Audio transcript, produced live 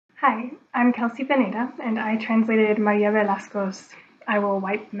Hi, I'm Kelsi Vanada, and I translated María Velasco's I Will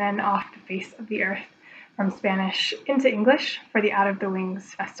Wipe Men Off the Face of the Earth from Spanish into English for the Out of the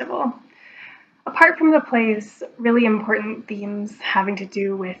Wings Festival. Apart from the play's really important themes having to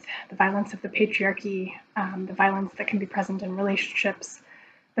do with the violence of the patriarchy, the violence that can be present in relationships,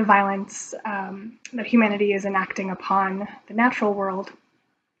 the violence that humanity is enacting upon the natural world,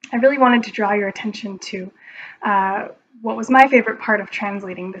 I really wanted to draw your attention to what was my favorite part of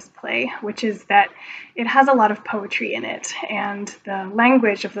translating this play, which is that it has a lot of poetry in it, and the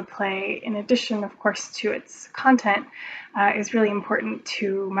language of the play, in addition, of course, to its content, is really important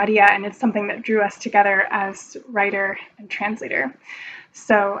to Maria, and it's something that drew us together as writer and translator.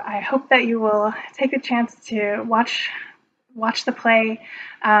 So I hope that you will take a chance to watch the play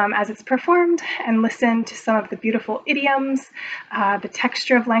as it's performed and listen to some of the beautiful idioms, the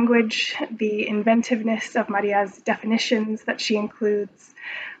texture of language, the inventiveness of Maria's definitions that she includes,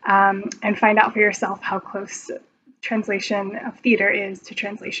 and find out for yourself how close translation of theater is to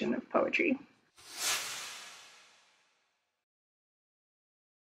translation of poetry.